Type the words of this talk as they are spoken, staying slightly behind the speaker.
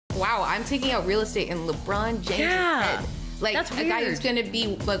wow, I'm taking out real estate in LeBron James' head. Like, that's a guy who's going to be,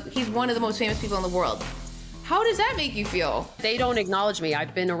 like, he's one of the most famous people in the world. How does that make you feel? They don't acknowledge me.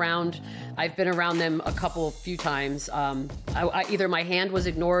 I've been around them a few times. Either my hand was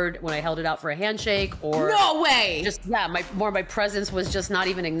ignored when I held it out for a handshake, or no way. Just my presence was just not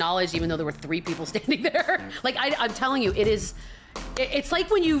even acknowledged, even though there were 3 people standing there. Like I'm telling you, it's like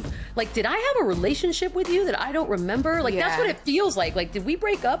when you did I have a relationship with you that I don't remember? Like that's what it feels like. Like, did we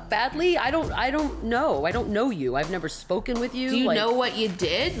break up badly? I don't know. I don't know you. I've never spoken with you. Do you know what you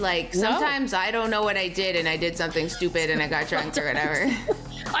did? Like, sometimes I don't know what I did, and I did something stupid and I got drunk or whatever.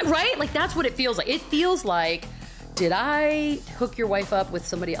 Right? Like, that's what it feels like. It feels like, did I hook your wife up with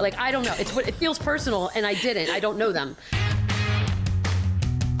somebody? Like, I don't know. It feels personal, and I didn't. I don't know them.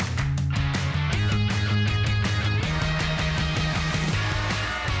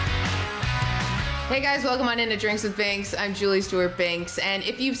 Hey guys, welcome on into Drinks with Binks. I'm Julie Stewart-Binks, and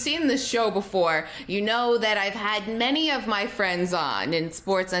if you've seen this show before, you know that I've had many of my friends on in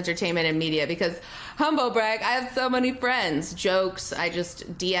sports, entertainment, and media because, humble brag, I have so many friends. Jokes, I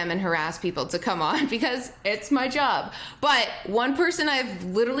just DM and harass people to come on because it's my job. But one person I've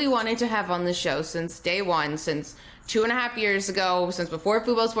literally wanted to have on the show since day one, since 2.5 years ago, since before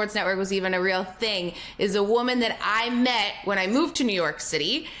Fubo Sports Network was even a real thing, is a woman that I met when I moved to New York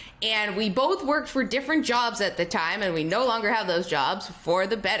City. And we both worked for different jobs at the time, and we no longer have those jobs, for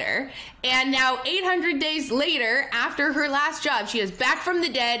the better. And now 800 days later, after her last job, she is back from the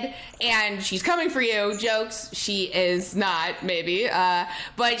dead, and she's coming for you. Jokes. She is not, maybe.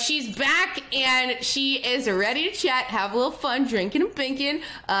 But she's back, and she is ready to chat, have a little fun, drinking and binking.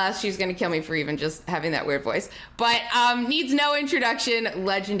 She's going to kill me for even just having that weird voice. But needs no introduction,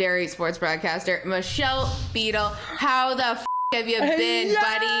 legendary sports broadcaster, Michelle Beadle. How the have you been,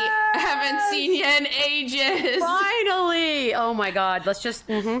 buddy? I haven't seen you in ages. Finally! Oh my God! Let's just.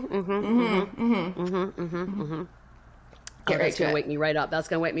 Get right that's gonna wake me right up. That's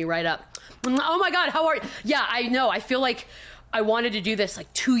gonna wake me right up. Oh my God! How are you? Yeah, I know. I feel like I wanted to do this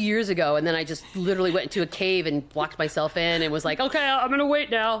like 2 years ago, and then I just literally went into a cave and locked myself in and was like, okay, I'm gonna wait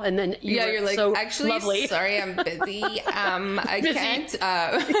now. And then you're like, so actually, lovely. Sorry, I'm busy. I busy. can't.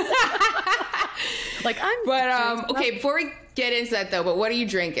 Okay, before we get into that though, but what are you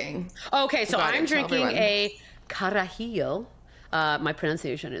drinking? Okay, so I'm drinking a Carajillo. My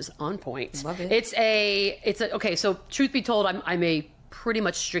pronunciation is on point. Love it. It's a okay, so truth be told, I'm a pretty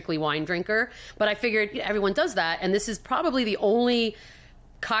much strictly wine drinker, but I figured everyone does that, and this is probably the only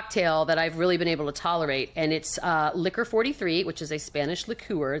cocktail that I've really been able to tolerate, and it's Liquor 43, which is a Spanish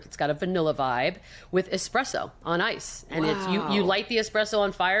liqueur. It's got a vanilla vibe with espresso on ice, and it's you light the espresso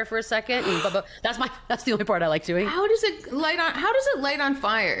on fire for a second, and that's the only part I like doing. How does it light on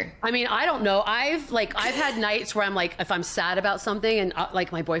fire? I mean, I don't know. I've had nights where I'm like, if I'm sad about something, and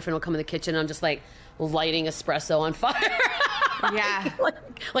like my boyfriend will come in the kitchen, and I'm just like lighting espresso on fire. Yeah.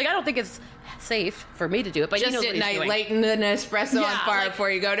 like I don't think it's safe for me to do it, but just at night, lighting an espresso on fire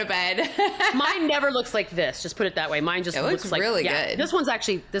before you go to bed. Mine never looks like this. Just put it that way. Mine just looks like really good. This one's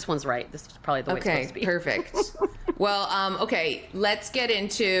right. This is probably the way it's supposed to be. Perfect. Well, okay, let's get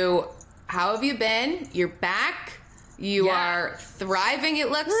into how have you been? You're back. You are thriving. It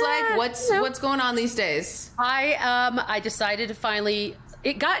looks like. What's going on these days? I decided to finally.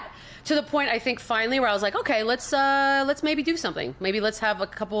 It got to the point, I think, finally, where I was like, okay, let's maybe do something. Maybe let's have a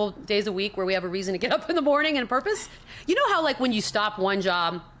couple days a week where we have a reason to get up in the morning and a purpose. You know how, like, when you stop one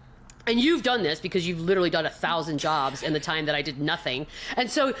job, and you've done this because you've literally done 1,000 jobs in the time that I did nothing.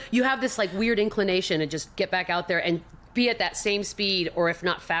 And so you have this, like, weird inclination to just get back out there and be at that same speed, or if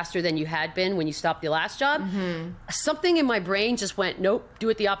not faster than you had been when you stopped the last job. Mm-hmm. Something in my brain just went, nope, do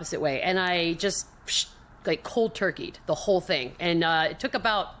it the opposite way. And I just, like, cold turkeyed the whole thing. And it took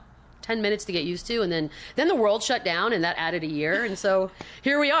about 10 minutes to get used to, and then the world shut down, and that added a year, and so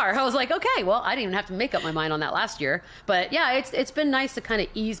here we are. I was like, okay, well, I didn't even have to make up my mind on that last year, but yeah, it's been nice to kind of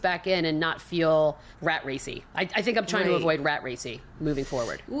ease back in and not feel rat racy. I think I'm trying to avoid rat racy moving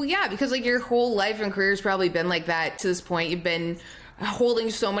forward. Well, yeah, because like your whole life and career has probably been like that to this point. You've been holding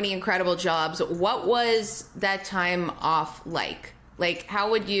so many incredible jobs. What was that time off like? Like,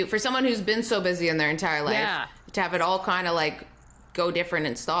 how would you, for someone who's been so busy in their entire life, to have it all kind of like go different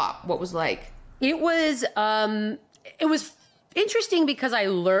and stop? What was like? It was interesting because I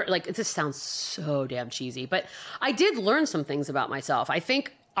learned, like, this sounds so damn cheesy, but I did learn some things about myself. I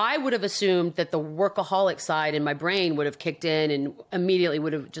think I would have assumed that the workaholic side in my brain would have kicked in and immediately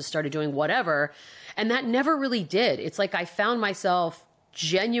would have just started doing whatever. And that never really did. It's like I found myself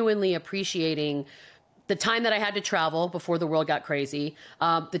genuinely appreciating the time that I had to travel before the world got crazy,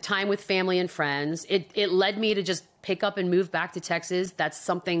 the time with family and friends. It led me to just pick up and move back to Texas, that's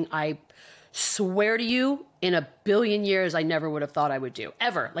something I swear to you, in a billion years, I never would have thought I would do,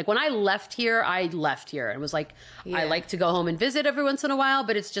 ever. Like when I left here and was like, I like to go home and visit every once in a while,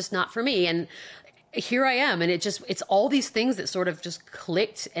 but it's just not for me. And here I am. And it's all these things that sort of just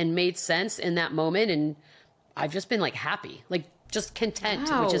clicked and made sense in that moment. And I've just been like happy, like just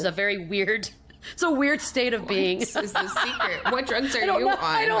content, which is a very weird, it's a weird state of being. What is the secret? What drugs are you on,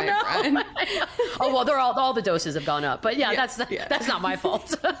 I don't know. friend? Oh, well, they're all the doses have gone up, but that's not my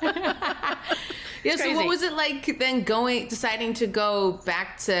fault. Yeah, so what was it like then deciding to go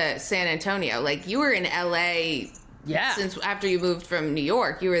back to San Antonio? Like you were in LA since after you moved from New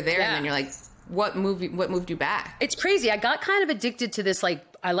York, you were there and then you're like, what moved you back? It's crazy. I got kind of addicted to this. Like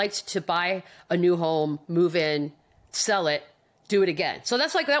I liked to buy a new home, move in, sell it, do it again. So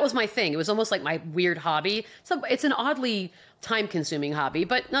that was my thing. It was almost like my weird hobby. So it's an oddly time-consuming hobby,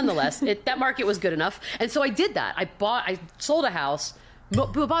 but nonetheless, that market was good enough. And so I did that. I sold a house,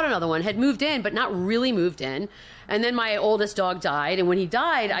 bought another one, had moved in, but not really moved in. And then my oldest dog died. And when he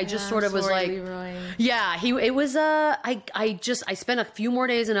died, I just sort of was like, Leroy. I spent a few more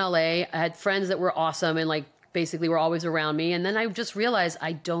days in LA. I had friends that were awesome and like basically were always around me. And then I just realized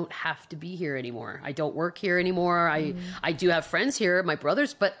I don't have to be here anymore. I don't work here anymore. I do have friends here, my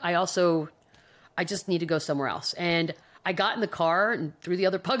brothers, but I just need to go somewhere else. And I got in the car and threw the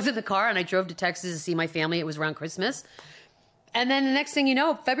other pugs in the car and I drove to Texas to see my family. It was around Christmas. And then the next thing you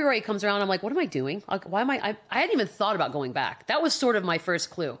know, February comes around. I'm like, what am I doing? Like, why am I hadn't even thought about going back. That was sort of my first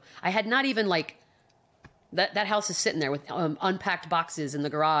clue. I had not even like, that house is sitting there with unpacked boxes in the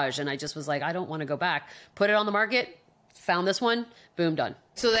garage. And I just was like, I don't want to go back. Put it on the market, found this one, boom, done.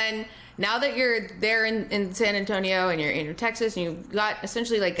 So then now that you're there in San Antonio and you're in Texas and you've got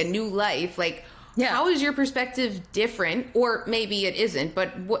essentially like a new life, like how is your perspective different? Or maybe it isn't,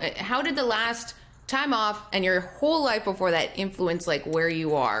 but how did the last time off and your whole life before that influence like where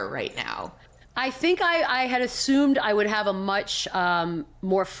you are right now? I think I had assumed I would have a much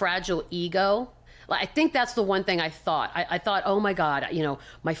more fragile ego. I think that's the one thing I thought. I thought, oh my God,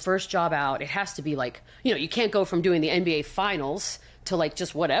 my first job out, it has to be like, you can't go from doing the NBA finals to like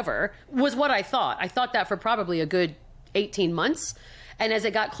just whatever, was what I thought. I thought that for probably a good 18 months. And as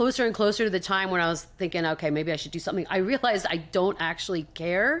it got closer and closer to the time when I was thinking, okay, maybe I should do something, I realized I don't actually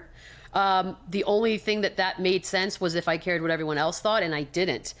care. The only thing that made sense was if I cared what everyone else thought, and I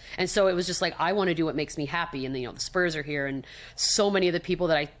didn't. And so it was just like, I want to do what makes me happy. And, the Spurs are here, and so many of the people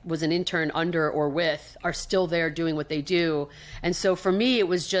that I was an intern under or with are still there doing what they do. And so for me, it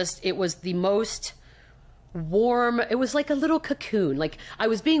was the most warm. It was like a little cocoon. Like I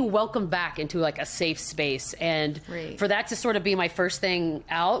was being welcomed back into like a safe space. And for that to sort of be my first thing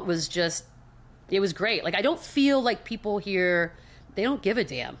out was just, it was great. Like I don't feel like people here, they don't give a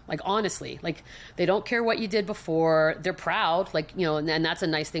damn. Like, honestly, like they don't care what you did before. They're proud, like, and that's a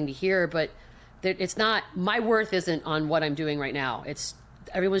nice thing to hear, but it's not, my worth isn't on what I'm doing right now. It's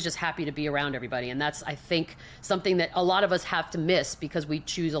everyone's just happy to be around everybody. And that's, I think, something that a lot of us have to miss because we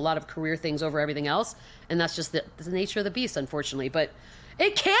choose a lot of career things over everything else. And that's just the nature of the beast, unfortunately. But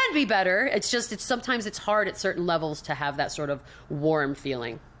it can be better. It's just, sometimes it's hard at certain levels to have that sort of warm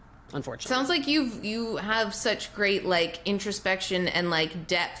feeling. Unfortunately. Sounds like you have such great like introspection and like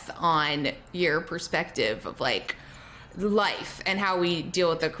depth on your perspective of like life and how we deal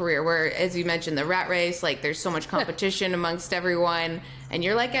with the career, where as you mentioned the rat race, like there's so much competition amongst everyone and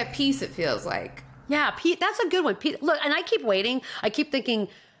you're like at peace, it feels like. Yeah, Pete, that's a good one. Pete, look, and I keep waiting. I keep thinking,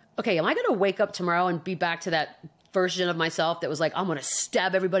 okay, am I going to wake up tomorrow and be back to that version of myself that was like, I'm going to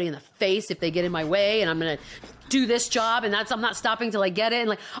stab everybody in the face if they get in my way, and I'm going to do this job, and I'm not stopping till I get it. And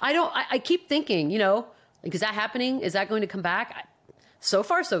like, I keep thinking, like, is that happening? Is that going to come back? So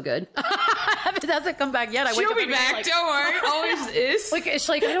far, so good. It hasn't come back yet. She'll be back. Like, don't worry. Always is. Like, it's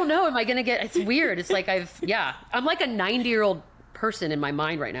like, I don't know. Am I going to get, it's weird. It's like I'm like a 90-year-old person in my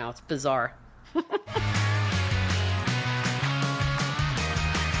mind right now. It's bizarre.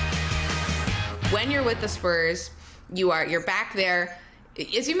 When you're with the Spurs, you're back there.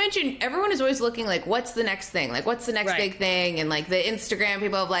 As you mentioned, everyone is always looking like, what's the next thing? Like, what's the next big thing? And like the Instagram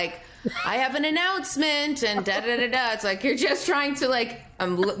people have like, I have an announcement and da-da-da-da. It's like, you're just trying to like,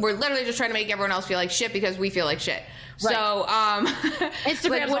 we're literally just trying to make everyone else feel like shit because we feel like shit. Right. So, Instagram's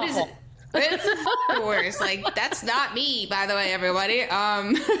like, what awful. is it? It's the worst. Like, that's not me, by the way, everybody.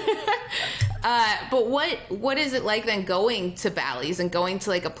 But what is it like then going to Bally's and going to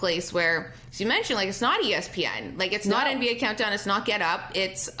like a place where, as you mentioned, like it's not ESPN, like it's not NBA Countdown, it's not Get Up,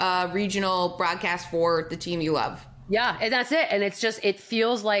 it's a regional broadcast for the team you love. Yeah, and that's it. And it's just, it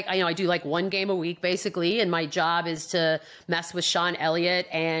feels like, I do like one game a week basically. And my job is to mess with Sean Elliott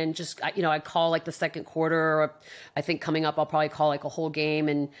and just, I call like the second quarter, or I think coming up, I'll probably call like a whole game.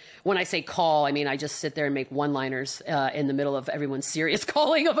 And when I say call, I mean, I just sit there and make one-liners in the middle of everyone's serious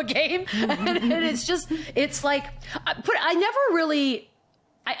calling of a game. And it's just, it's like, I never really,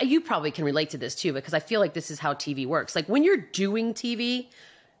 you probably can relate to this too, because I feel like this is how TV works. Like when you're doing TV,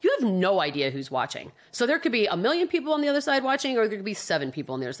 you have no idea who's watching. So there could be 1 million people on the other side watching, or there could be 7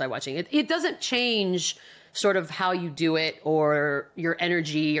 people on the other side watching. It doesn't change sort of how you do it or your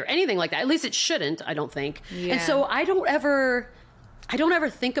energy or anything like that. At least it shouldn't, I don't think. Yeah. And so I don't ever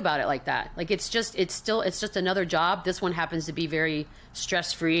think about it like that. Like it's just another job. This one happens to be very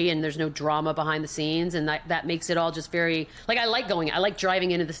stress-free and there's no drama behind the scenes. And that makes it all just very, like, I like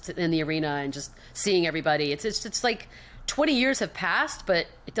driving in the arena and just seeing everybody. It's like 20 years have passed, but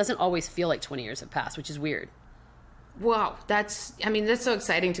it doesn't always feel like 20 years have passed, which is weird. Wow, that's so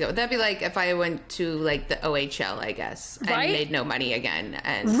exciting to go. That'd be like if I went to like the OHL, I guess, and made no money again.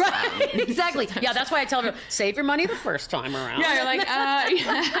 And exactly. Yeah, that's why I tell everyone, save your money the first time around. Yeah, you're like,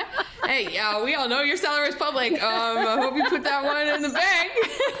 hey, we all know your salary is public. I hope you put that one in the bank.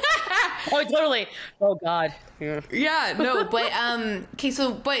 Oh, totally. Oh God. Yeah, no, but okay,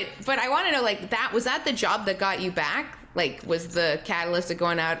 so but I want to know, like, was that the job that got you back? Like, was the catalyst of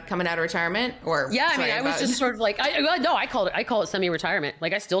coming out of retirement? Or yeah, I was just sort of like, I call it semi-retirement.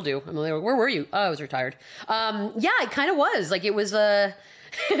 Like I still do. I'm like, where were you? Oh, I was retired. Yeah, it kind of was. Like it was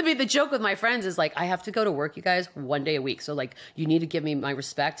I mean, the joke with my friends is like, I have to go to work, you guys, 1 day a week. So like, you need to give me my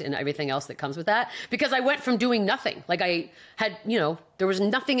respect and everything else that comes with that. Because I went from doing nothing. Like I had, there was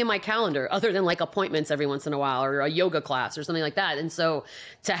nothing in my calendar other than like appointments every once in a while or a yoga class or something like that. And so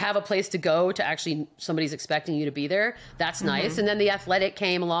to have a place to go to actually somebody's expecting you to be there, that's nice. And then the Athletic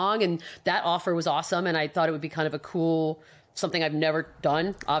came along and that offer was awesome. And I thought it would be kind of a cool, something I've never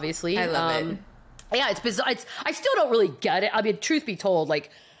done, obviously. I love it. Yeah, it's bizarre. I still don't really get it. I mean, truth be told, like,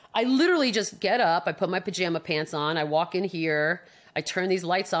 I literally just get up, I put my pajama pants on, I walk in here, I turn these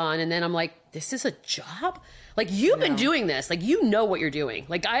lights on, and then I'm like, this is a job? Like, you've been doing this. Like, you know what you're doing.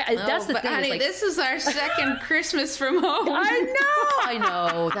 Like, that's the thing. Honey, like, this is our second Christmas from home. I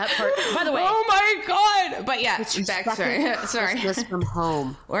know. That part. By the way. Oh, my God. But yeah, back. Sorry. Christmas from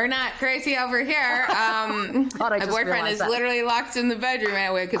home. We're not crazy over here. My boyfriend is literally locked in the bedroom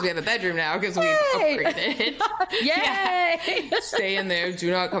anyway, because we have a bedroom now, because we've upgraded. Yay! Yeah. Stay in there.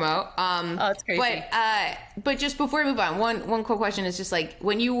 Do not come out. It's crazy. But just before we move on, one quick question is just like,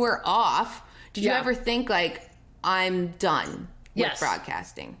 when you were off, did you ever think like, I'm done with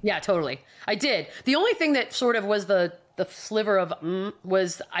broadcasting? Yeah, totally. I did. The only thing that sort of was the sliver of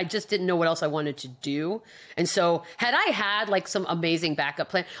was I just didn't know what else I wanted to do. And so had I had like some amazing backup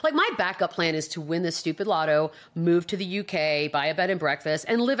plan, like my backup plan is to win this stupid lotto, move to the UK, buy a bed and breakfast,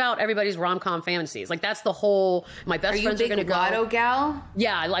 and live out everybody's rom-com fantasies. Like that's the whole, my best friends are going to go. Are you a big lotto gal?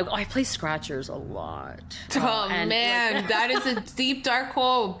 Yeah, like I play scratchers a lot. Oh man, like, that is a deep dark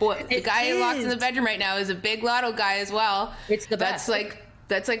hole. Boy, the guy locked in the bedroom right now is a big lotto guy as well. It's the best.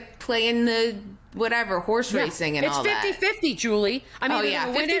 That's like playing the whatever, horse racing and all that. It's 50-50, Julie. I'm either going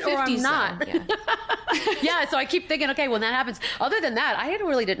to win it or I'm not. Yeah, so I keep thinking, okay, when that happens. Other than that, I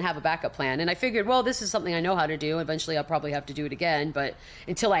really didn't have a backup plan. And I figured, well, this is something I know how to do. Eventually, I'll probably have to do it again. But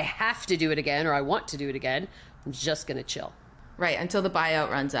until I have to do it again or I want to do it again, I'm just going to chill. Right, until the buyout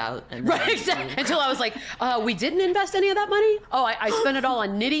runs out. And right, exactly. Until I was like, we didn't invest any of that money? Oh, I spent it all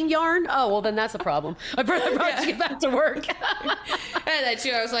on knitting yarn? Oh, well, then that's a problem. I probably should get back to work. And that too,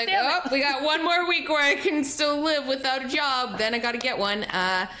 I was like, we got one more week where I can still live without a job. Then I got to get one.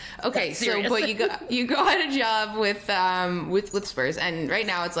 Okay, so but you got a job with Spurs, and right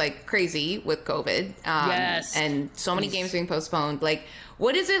now it's like crazy with COVID. Yes. And so many games being postponed. Like,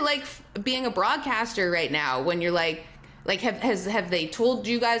 what is it like being a broadcaster right now when you're like, have they told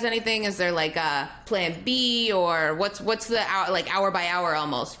you guys anything? Is there like a plan B, or what's the hour by hour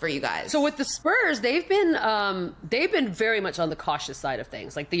almost for you guys? So with the Spurs, they've been very much on the cautious side of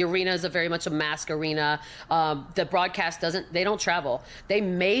things. Like the arena is very much a mask arena. The broadcast they don't travel. They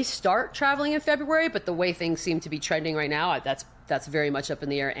may start traveling in February, but the way things seem to be trending right now, that's very much up in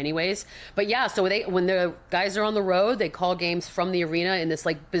the air anyways. But yeah, so when the guys are on the road, they call games from the arena in this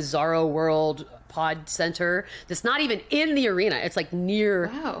like bizarro world pod center that's not even in the arena. It's like near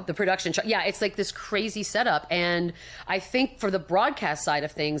the production. Yeah, it's like this crazy setup. And I think for the broadcast side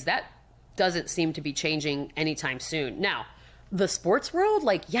of things, that doesn't seem to be changing anytime soon. Now, the sports world,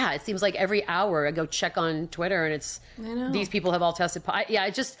 like, yeah, it seems like every hour I go check on Twitter and these people have all tested.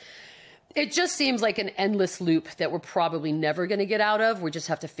 It just seems like an endless loop that we're probably never going to get out of. We just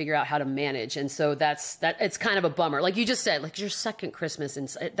have to figure out how to manage. And so it's kind of a bummer. Like you just said, like your second Christmas. And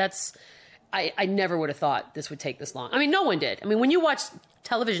I never would have thought this would take this long. I mean, no one did. I mean, when you watch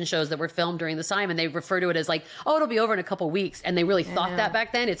television shows that were filmed during this time and they refer to it as like, oh, it'll be over in a couple weeks. And they really thought that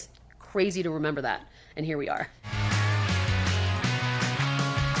back then. It's crazy to remember that. And here we are.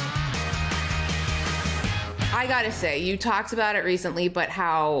 I gotta say, you talked about it recently, but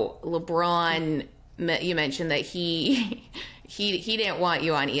how LeBron, you mentioned that he didn't want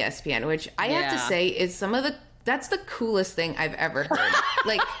you on ESPN, which I have to say is that's the coolest thing I've ever heard.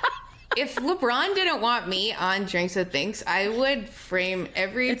 Like, if LeBron didn't want me on Drinks with Binks, I would frame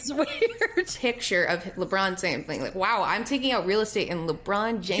every picture of LeBron saying something like, wow, I'm taking out real estate in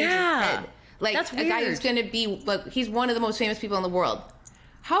LeBron James' head. Like, that's a guy who's going to be, like, he's one of the most famous people in the world.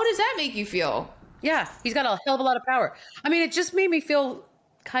 How does that make you feel? Yeah, he's got a hell of a lot of power. I mean, it just made me feel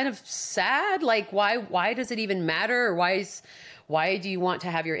kind of sad. Like, why does it even matter? Or why do you want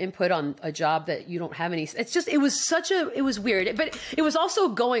to have your input on a job that you don't have any? It's just, it was weird. But it was also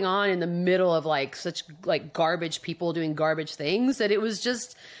going on in the middle of like such like garbage people doing garbage things that it was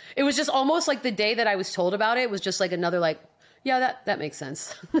just almost like the day that I was told about it was just like another like, yeah, that makes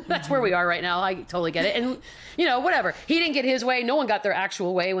sense. That's where we are right now. I totally get it. And, you know, whatever. He didn't get his way. No one got their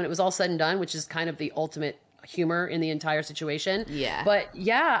actual way when it was all said and done, which is kind of the ultimate humor in the entire situation. Yeah. But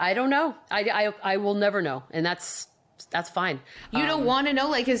yeah, I don't know. I will never know. And that's fine. You don't want to know,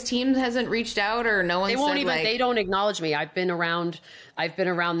 like his team hasn't reached out or no one said they don't acknowledge me. I've been around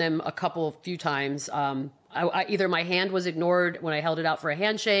them a few times. Either my hand was ignored when I held it out for a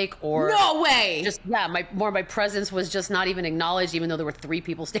handshake, or no way. Just my presence was just not even acknowledged, even though there were 3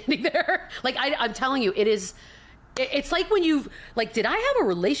 people standing there. Like I'm telling you, it's like when you like, did I have a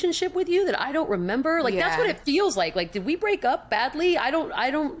relationship with you that I don't remember? Like that's what it feels like. Like, did we break up badly? I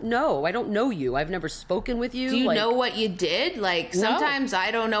don't know. I don't know you. I've never spoken with you. Do you know what you did? Like sometimes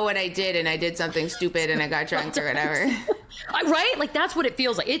I don't know what I did and I did something stupid and I got drunk or whatever. Right? Like that's what it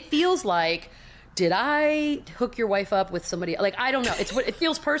feels like. It feels like, did I hook your wife up with somebody? Like, I don't know. It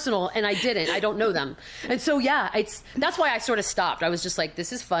feels personal, and I didn't. I don't know them. And so, yeah, that's why I sort of stopped. I was just like,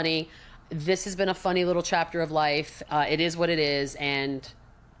 this is funny. This has been a funny little chapter of life. It is what it is. And,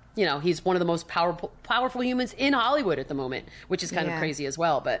 you know, he's one of the most powerful humans in Hollywood at the moment, which is kind of crazy as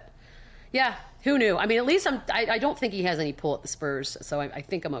well. But, yeah, who knew? I mean, at least I don't think he has any pull at the Spurs, so I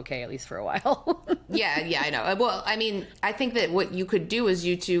think I'm okay, at least for a while. Yeah, I know. Well, I mean, I think that what you could do is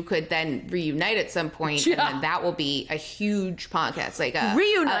you two could then reunite at some point, and then that will be a huge podcast, like a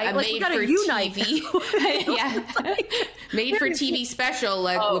reunite, a like made for unite. TV, made for TV special,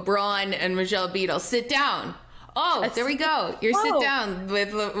 like LeBron and Michelle Beadle sit down. There we go. You're sit down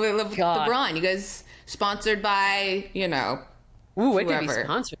with LeBron. You guys sponsored by, you know. Ooh, it could be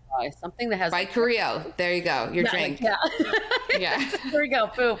sponsored by something that has... By Carrillo. There you go. Your drink. Yeah. Yeah. There we go.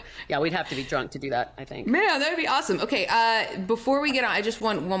 Boom. Yeah, we'd have to be drunk to do that, I think. Man, that would be awesome. Okay, before we get on, I just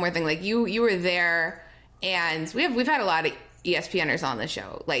want one more thing. Like, you were there, and we've had a lot of ESPNers on the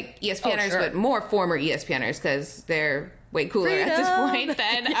show. Like, ESPNers, but more former ESPNers, because they're way cooler at this point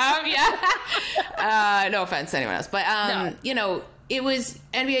than... no offense to anyone else. But, you know, it was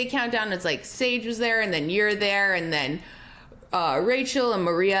NBA Countdown. It's like Sage was there, and then you're there, and then... Rachel and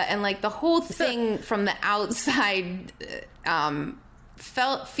Maria, and like the whole thing from the outside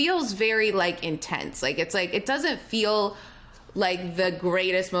feels very like intense. Like it's like it doesn't feel like the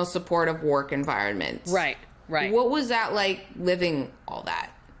greatest, most supportive work environment. Right. What was that like living all that?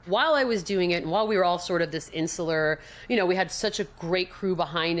 While I was doing it, and while we were all sort of this insular, you know, we had such a great crew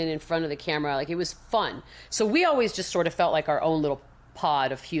behind and in front of the camera. Like it was fun. So we always just sort of felt like our own little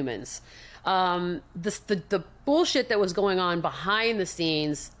pod of humans. The bullshit that was going on behind the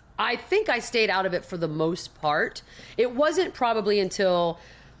scenes, I think I stayed out of it for the most part. It wasn't probably until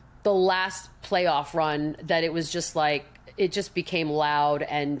the last playoff run that it was just like, it just became loud,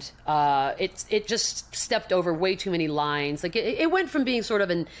 and it just stepped over way too many lines. Like it went from being sort of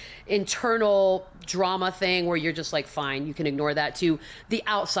an internal drama thing where you're just like, fine, you can ignore that, to the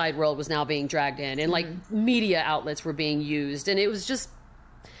outside world was now being dragged in, and like media outlets were being used, and it was just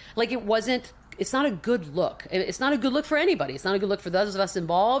like, it's not a good look. It's not a good look for anybody. It's not a good look for those of us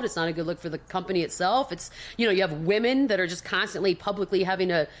involved. It's not a good look for the company itself. It's, you know, you have women that are just constantly publicly having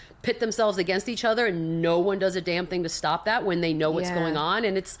to pit themselves against each other, and no one does a damn thing to stop that when they know what's going on.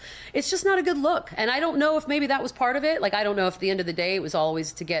 And it's just not a good look. And I don't know if maybe that was part of it. Like, I don't know if at the end of the day it was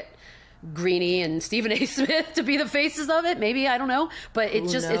always to get Greeny and Stephen A. Smith to be the faces of it. Maybe, I don't know. But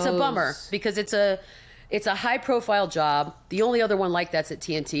it's a bummer, because it's a high-profile job. The only other one like that's at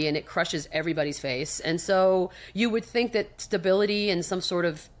TNT, and it crushes everybody's face. And so you would think that stability and some sort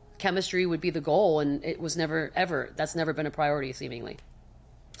of chemistry would be the goal, and it was never, ever. That's never been a priority, seemingly.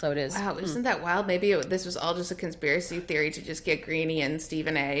 So it is. Wow, isn't that wild? Maybe this was all just a conspiracy theory to just get Greenie and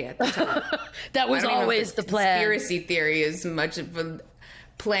Stephen A. at the top. That was always the plan. Conspiracy theory is much of a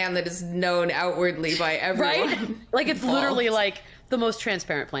plan that is known outwardly by everyone. Right? Like it's literally like the most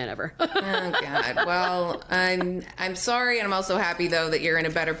transparent plan ever. Oh God. Well, I'm sorry, and I'm also happy though that you're in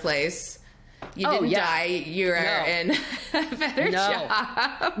a better place. You didn't die. You're in a better job.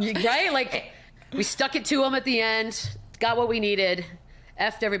 Right? Like we stuck it to them at the end, got what we needed,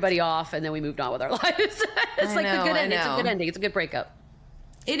 effed everybody off, and then we moved on with our lives. It's like the good ending. It's a good ending. It's a good breakup.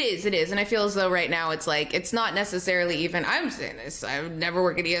 It is. And I feel as though right now it's like, it's not necessarily even, I'm saying this, I would never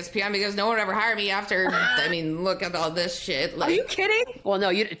work at ESPN because no one would ever hire me after, I mean, look at all this shit. Like, are you kidding? Well,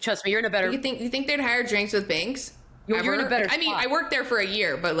 no, trust me, you're in a better... You think they'd hire Drinks with Binks? You're in a better spot. I mean, I worked there for a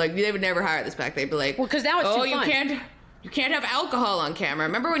year, but like, they would never hire this back. They'd be like, well, because now it's too fun. You can't have alcohol on camera.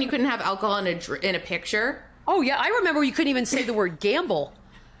 Remember when you couldn't have alcohol in a picture? Oh, yeah. I remember you couldn't even say the word gamble.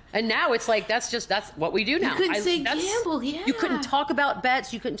 And now it's like, that's what we do now. You couldn't say gamble, yeah. You couldn't talk about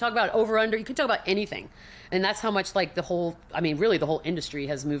bets. You couldn't talk about over-under. You couldn't talk about anything. And that's how much like the whole industry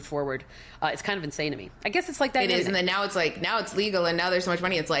has moved forward. It's kind of insane to me. I guess it's like that. It is. And then now it's legal and now there's so much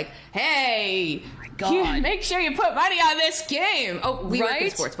money. It's like, hey, oh my God, make sure you put money on this game. Oh, we work in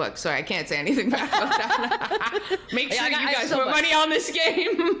sportsbook. Sorry, I can't say anything bad about that. Make sure you guys put money on this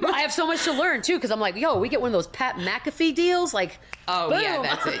game. I have so much to learn too, because I'm like, yo, we get one of those Pat McAfee deals. Like, oh boom. Yeah,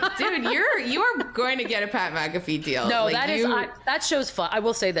 that's it. Dude, you are going to get a Pat McAfee deal. No, like that show's fun. I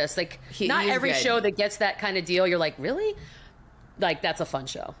will say this. Like, not every show that gets that kind of deal, you're like, really? Like, that's a fun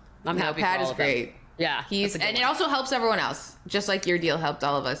show. I'm happy. Pat is great. Yeah, and it also helps everyone else, just like your deal helped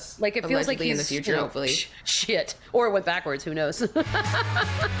all of us. Like it feels like he's in the future, hopefully. Shit, or it went backwards. Who knows?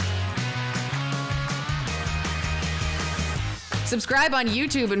 Subscribe on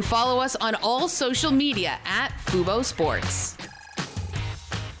YouTube and follow us on all social media at Fubo Sports.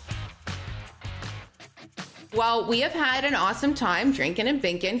 Well, we have had an awesome time drinking and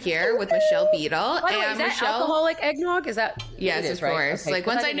binking here with Michelle Beadle. By the way, is that Michelle, alcoholic eggnog? Is that? Yes, of course. Okay, like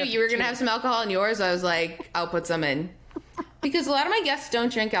once I knew you were going to have some alcohol in yours, I was like, I'll put some in. Because a lot of my guests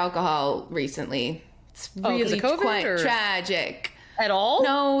don't drink alcohol recently. It's really quite tragic. At all?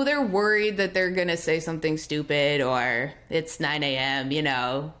 No, they're worried that they're going to say something stupid or it's 9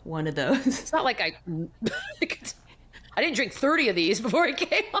 a.m., one of those. It's not like I didn't drink 30 of these before I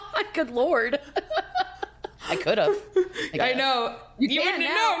came on. Good Lord. I could have. I know. You wouldn't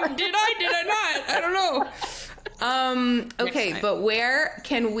have known. Did I not? I don't know. Okay, but where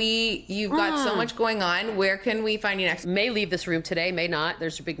can you've got so much going on. Where can we find you next? May leave this room today, may not.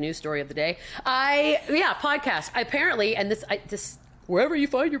 There's a big news story of the day. Podcast. Apparently, and this wherever you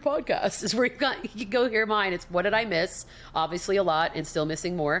find your podcast is where you can go hear mine. It's What Did I Miss? Obviously a lot and still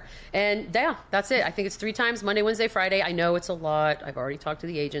missing more. And yeah, that's it. I think it's 3 times, Monday, Wednesday, Friday. I know it's a lot. I've already talked to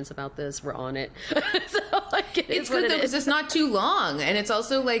the agents about this. We're on it. So, it's good though because it's not too long. And it's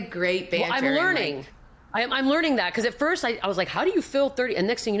also like great banter. Well, I'm learning. I'm learning that because at first I was like, how do you fill 30? And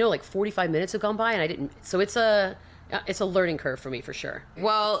next thing you know, like 45 minutes have gone by and I didn't. So it's a learning curve for me for sure.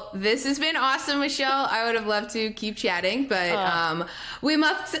 Well, this has been awesome, Michelle. I would have loved to keep chatting, but we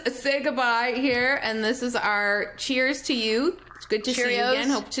must say goodbye here. And this is our cheers to you. It's good to see you again.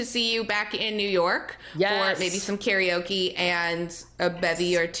 Hope to see you back in New York for maybe some karaoke and a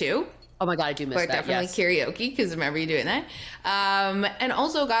bevy or two. Oh my God, I do miss that. Definitely karaoke, because I remember you doing that. And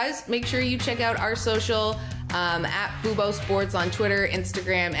also, guys, make sure you check out our social at Fubo Sports on Twitter,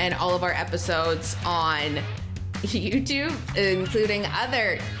 Instagram, and all of our episodes on YouTube, including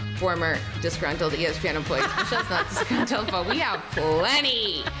other former disgruntled ESPN employees. Michelle's not disgruntled, but we have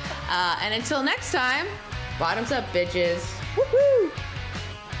plenty. And until next time, bottoms up, bitches. Woohoo!